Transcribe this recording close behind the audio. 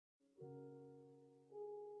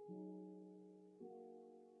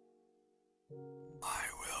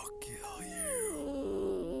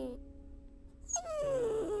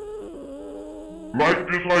Like,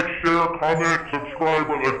 dislike, share, comment, subscribe,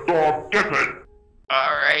 or the dog gets it.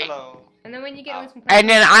 Alright. Hello. And then when you get on some And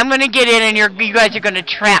then I'm gonna get in and you guys are gonna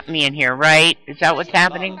trap me in here, right? Is that what's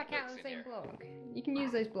happening? Back out on the same block. You can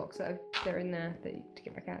use those blocks that are in there to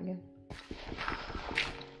get back out again.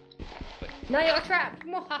 No, you're trapped!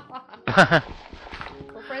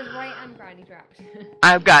 Friends right and granny trapped.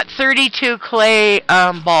 I've got 32 clay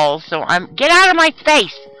balls, so get out of my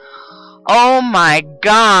face! Oh my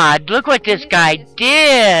god, look what this guy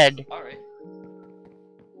did! Alright.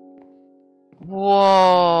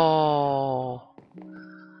 Whoa.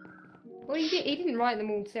 Well, he didn't write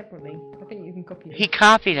them all separately. I think you can copy them. He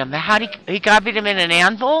copied them. He copied them in an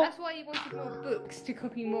anvil? That's why he wanted more books to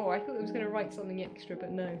copy more. I thought he was going to write something extra,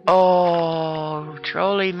 but no. Oh,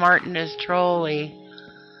 Trolly Martin is Trolly.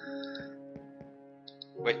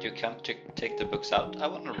 Wait, you can't take the books out? I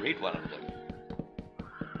want to read one of them.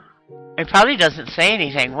 It probably doesn't say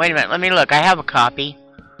anything. Wait a minute, let me look. I have a copy.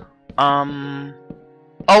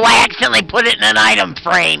 Oh, I accidentally put it in an item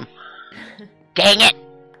frame. Dang it.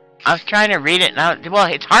 I was trying to read it now. Well,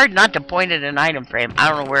 it's hard not to point at an item frame. I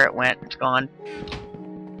don't know where it went. It's gone.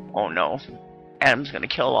 Oh no. Adam's gonna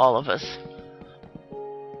kill all of us.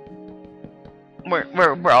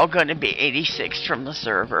 We're all gonna be 86 from the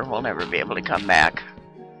server. We'll never be able to come back.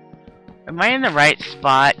 Am I in the right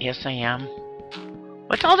spot? Yes, I am.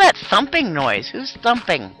 What's all that thumping noise? Who's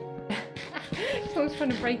thumping? Someone's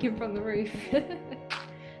trying to break in from the roof.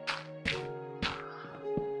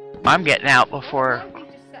 I'm getting out before. Why don't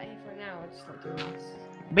you just sat here for an hour just like doing this?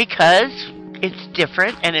 Because it's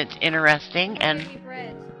different and it's interesting, and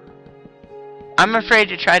I'm afraid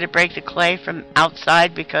to try to break the clay from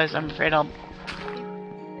outside because I'm afraid I'll.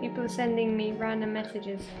 People are sending me random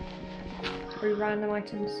messages through random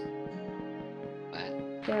items.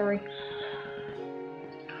 Derry.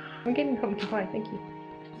 I'm getting pumpkin pie, thank you.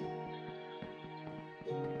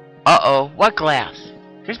 Uh-oh, what glass?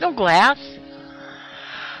 There's no glass?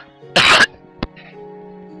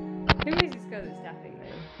 Who is this guy that's tapping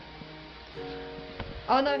then?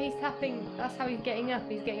 Oh no, he's tapping, that's how he's getting up.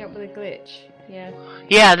 He's getting up with a glitch. Yeah.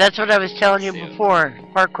 Yeah, that's what I was telling you before.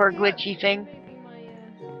 Parkour glitchy thing.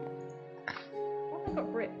 Oh, I've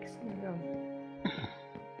got bricks. Oh my god.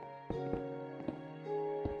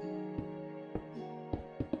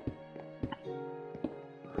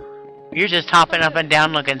 You're just hopping up and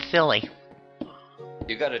down looking silly.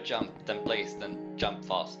 You gotta jump, then place, then jump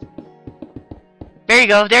fast. There you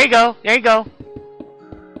go, there you go, there you go.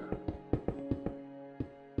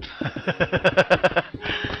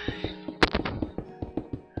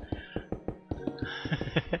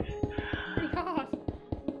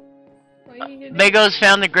 Bego's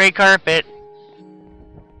found the gray carpet.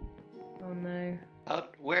 Oh no.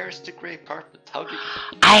 Where's the grey carpet? How did you...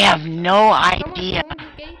 I have no idea.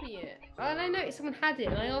 Someone gave me it. And I noticed someone had it,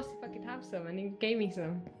 and I asked if I could have some, and he gave me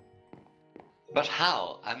some. But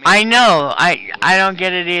how? I mean... I know. I don't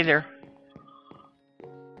get it either.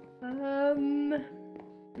 Let me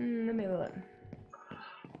have a look.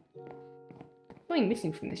 Something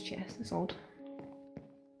missing from this chest. That's odd.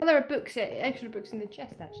 Oh, there are books, extra books in the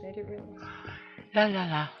chest. Actually, I didn't realise. La la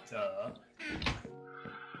la.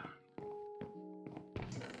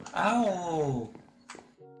 Ow!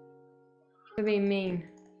 You're being mean.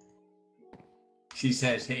 She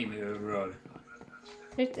says hit me with a rod.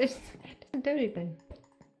 It doesn't do anything.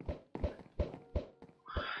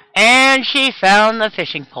 And she found the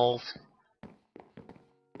fishing poles.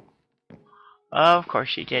 Of course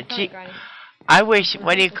she did. I wish,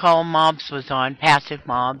 what do you call mobs was on? Passive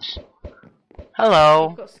mobs. Hello.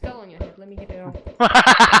 You've got a skull on your head, let me get it off.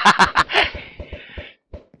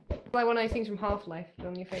 Like one of those things from Half-Life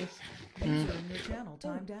on your face.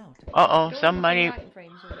 Uh-oh, somebody...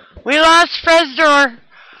 We lost Fresdor!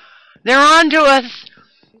 They're on to us!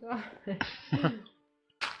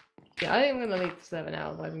 Yeah, I think I'm gonna leave for 7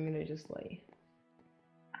 hours, otherwise I'm gonna just like...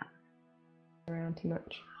 around too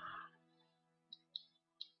much.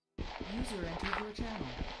 User entered your channel.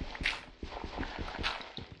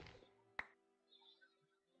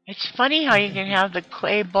 It's funny how you can have the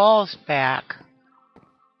clay balls back.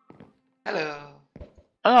 Hello.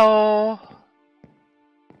 Hello.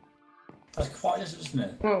 That's quite nice, isn't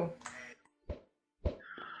it? Whoa.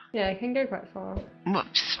 Yeah, it can go quite far.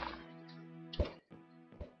 Whoops.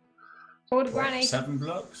 Forward to granny. 7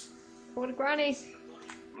 blocks? Forward to granny.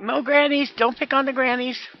 No grannies. Don't pick on the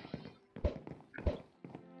grannies.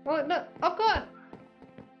 Oh, look. I've got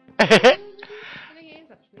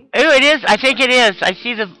Oh, it is. I think it is. I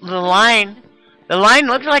see the line. The line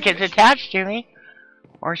looks like it's attached to me.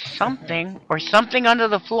 Or something. Or something under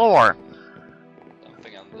the floor.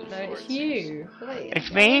 Something under the No, floor. it's you. Wait,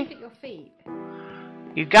 It's me? Look at your feet.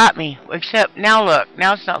 You got me. Except now look.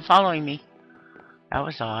 Now it's not following me. That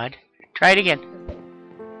was odd. Try it again.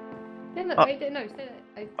 Yeah, look, Oh. I didn't know. Stay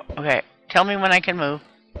there. Okay. Tell me when I can move.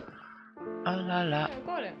 Oh la la. I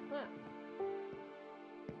got it. Look.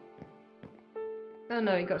 Oh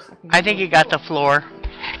no, he got stuck in the I think you got the floor.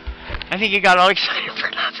 I think you got all excited for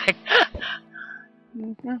nothing.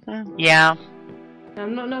 Yeah.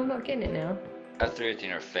 I'm not getting it now. I threw it in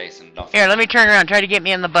your face and nothing. Here, let me turn around. Try to get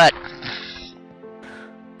me in the butt. Lovely.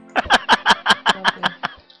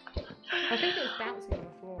 I think it's bouncing on the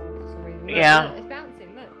floor for some reason. Look, Yeah. Look, it's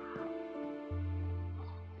bouncing, look.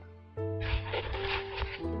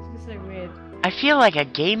 It's just so weird. I feel like a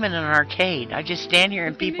game in an arcade. I just stand here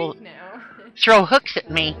and You can people move now. throw hooks at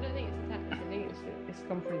me. I don't think it's attached. I think it's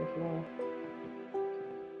gone through the floor.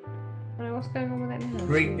 I don't know what's going on with that now.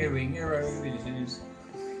 Ring your own business.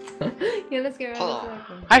 Yeah, let's go around Oh. the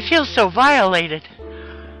circle. I feel so violated.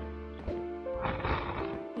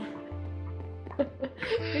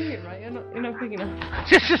 Doing it right, you're not big enough.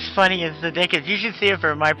 This is funny as the dickens. You should see it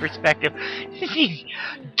from my perspective. These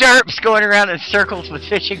derps going around in circles with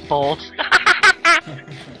fishing poles.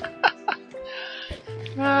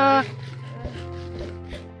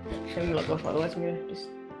 Show me log off, otherwise I'm gonna just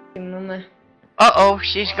get them on there. Uh-oh,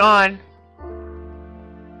 she's gone.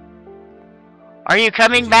 Are you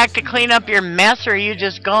coming back to clean up your mess, or are you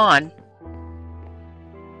just gone?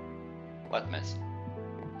 What mess?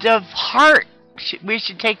 The heart. We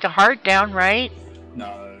should take the heart down, right?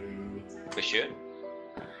 No. We should?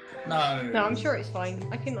 No. No, I'm sure it's fine.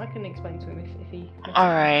 I can explain to him if he.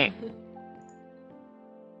 Alright.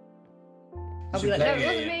 I'll be like, no, it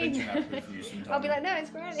wasn't me. I'll be like, no, it's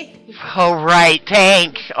Granny. Oh, right,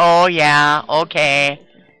 thanks. Oh, yeah, okay.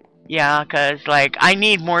 Yeah, 'cause like, I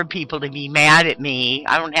need more people to be mad at me.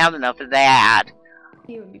 I don't have enough of that.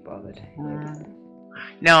 He wouldn't be bothered.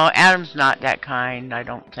 No, Adam's not that kind, I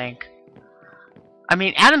don't think. I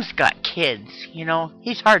mean, Adam's got kids, you know?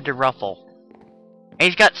 He's hard to ruffle. And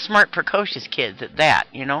he's got smart, precocious kids at that,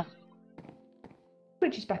 you know?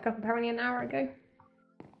 Which is back up apparently an hour ago.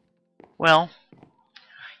 Well,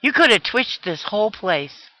 you could have twitched this whole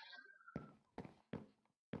place.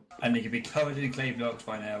 And they could be covered in clay blocks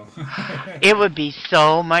by now. It would be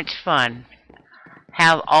so much fun.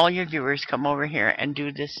 Have all your viewers come over here and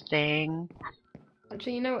do this thing.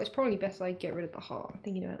 Actually, you know what? It's probably best I get rid of the heart. I'm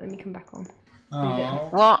thinking about it. Let me come back on. Oh.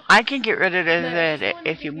 Well, I can get rid of it No,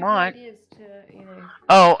 if you give want. ideas to, you know.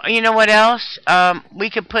 Oh, you know what else? We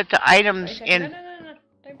could put the items Wait a second. in... No.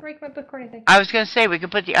 Don't break my book or anything. I was going to say, we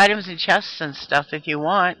could put the items in chests and stuff if you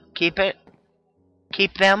want. Keep it.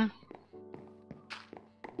 Keep them.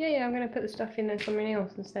 Yeah, I'm gonna put the stuff in there something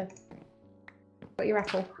else instead. Got your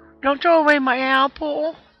apple. Don't throw away my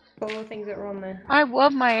apple. Got all the things that are on there. I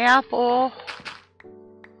love my apple.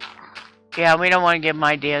 Yeah, we don't want to give them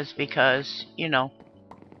ideas because, you know,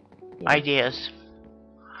 Yeah. ideas.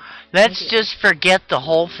 Let's just forget the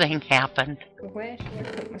whole thing happened. Where should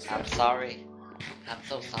I put my I'm stuff? sorry. I'm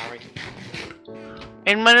so sorry.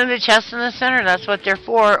 In one of the chests in the center, that's what they're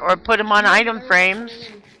for. Or put them on item frames.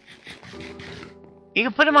 You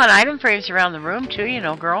can put them on item frames around the room too, you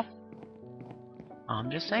know, girl. I'm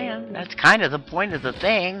just saying. That's kind of the point of the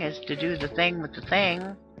thing, is to do the thing with the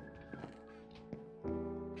thing.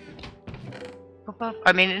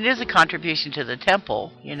 I mean, it is a contribution to the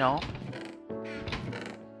temple, you know.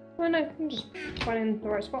 Oh no, I'm just finding the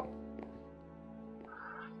right spot.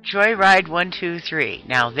 Joyride 123.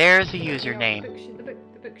 Now there's a Yeah, username. the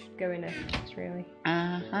book should go in there. That's really.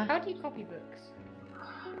 Uh-huh. How do you copy books?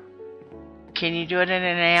 Can you do it in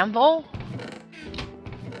an anvil?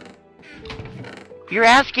 You're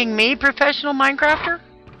asking me, professional Minecrafter?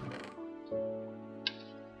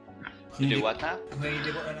 You do what now? Can you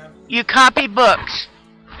do what now? You copy books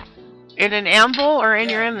in an anvil or in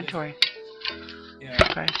your inventory? Yeah.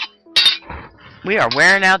 Okay. We are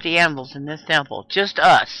wearing out the anvils in this temple. Just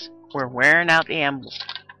us. We're wearing out the anvils.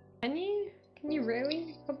 Can you? Can you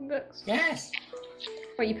really copy books? Yes.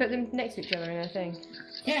 Wait, you put them next to each other in a thing?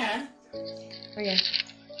 Yeah. Okay.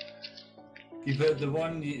 You put the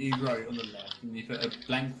one you wrote on the left, and you put a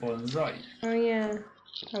blank one on the right. Oh yeah,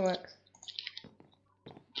 that works.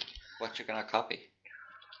 What you gonna copy?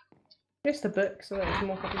 Just the book, so that there's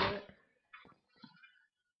more copies of it.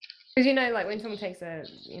 Because you know, like when someone takes a,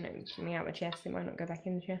 you know, something out of a chest, it might not go back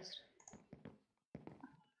in the chest.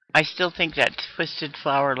 I still think that twisted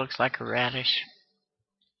flower looks like a radish.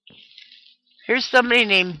 Here's somebody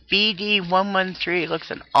named BD113.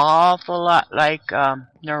 Looks an awful lot like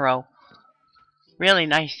Neuro. Really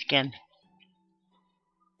nice skin.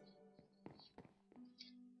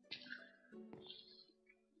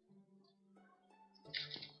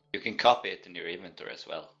 You can copy it in your inventory as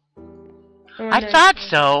well. Oh, I no. thought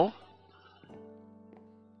so.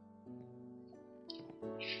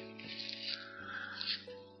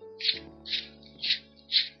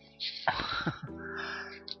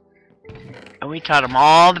 And we taught him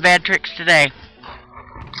all the bad tricks today.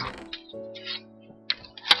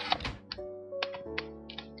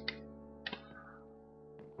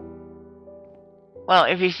 Well,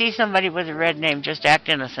 if you see somebody with a red name, just act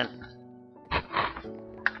innocent.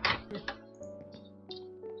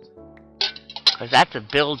 Because that's a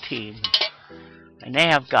build team. And they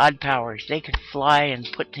have god powers. They could fly and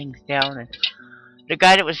put things down. And the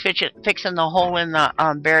guy that was fixing the hole in the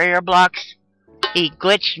barrier blocks, he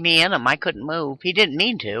glitched me in them. I couldn't move. He didn't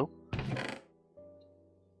mean to.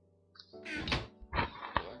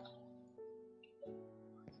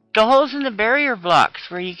 The holes in the barrier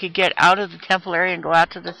blocks where you could get out of the temple area and go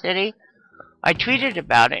out to the city. I tweeted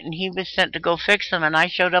about it, and he was sent to go fix them, and I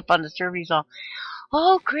showed up on the server. He's all,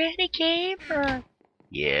 "Oh, Granny Gamer."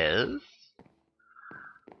 Yes.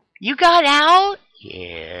 "You got out?"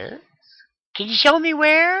 Yes. "Can you show me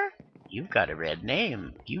where?" "You've got a red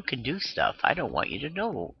name. You can do stuff. I don't want you to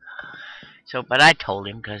know." So, but I told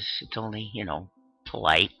him because it's only, you know,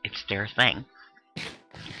 polite. It's their thing.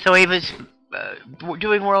 So he was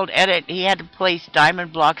doing world edit. He had to place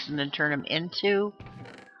diamond blocks and then turn them into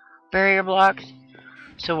barrier blocks.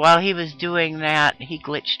 So while he was doing that, he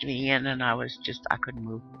glitched me in, and I couldn't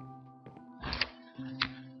move.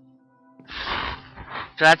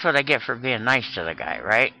 So that's what I get for being nice to the guy,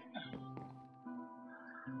 right?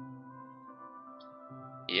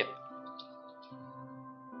 Yep.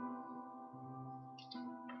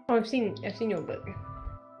 Oh, I've seen your book.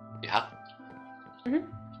 Yeah. Mhm.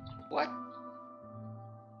 What?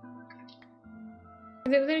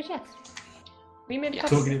 Is it within a chest? We made a Yeah.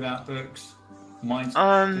 copy. Talking about books, mine's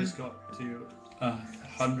just got to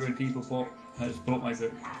 100 people has bought my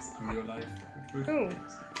book in real life. Ooh.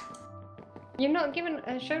 You've not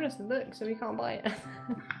shown us the book, so we can't buy it.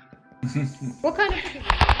 What kind of book is it?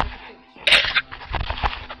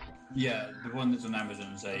 Yeah, the one that's on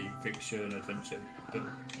Amazon is a fiction adventure book.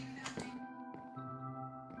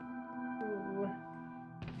 Ooh.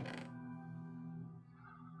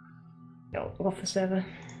 Oh, off the server.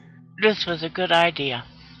 This was a good idea.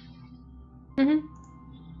 Mhm.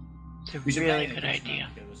 It's a We should really play good it idea.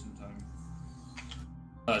 together sometime.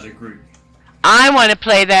 As a group. I want to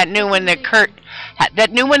play that new one that Kurt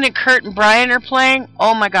and Brian are playing.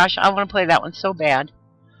 Oh my gosh, I want to play that one so bad.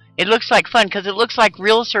 It looks like fun because it looks like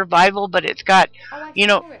real survival, but it's got, Oh, I you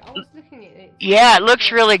know, saw it. I was looking at it. yeah, it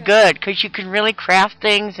looks really good because you can really craft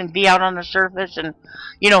things and be out on the surface and,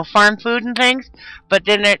 you know, farm food and things. But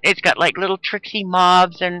then it's got like little tricksy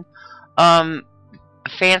mobs and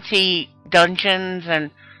fancy dungeons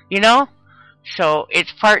and, you know, so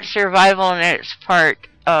it's part survival and it's part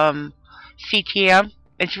CTM.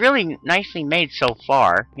 It's really nicely made so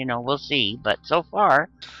far. You know, we'll see, but so far.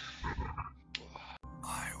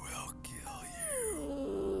 I will kill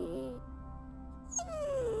you.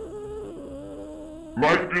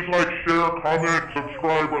 Like, dislike, share, comment,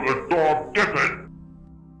 subscribe, or the dog gets it.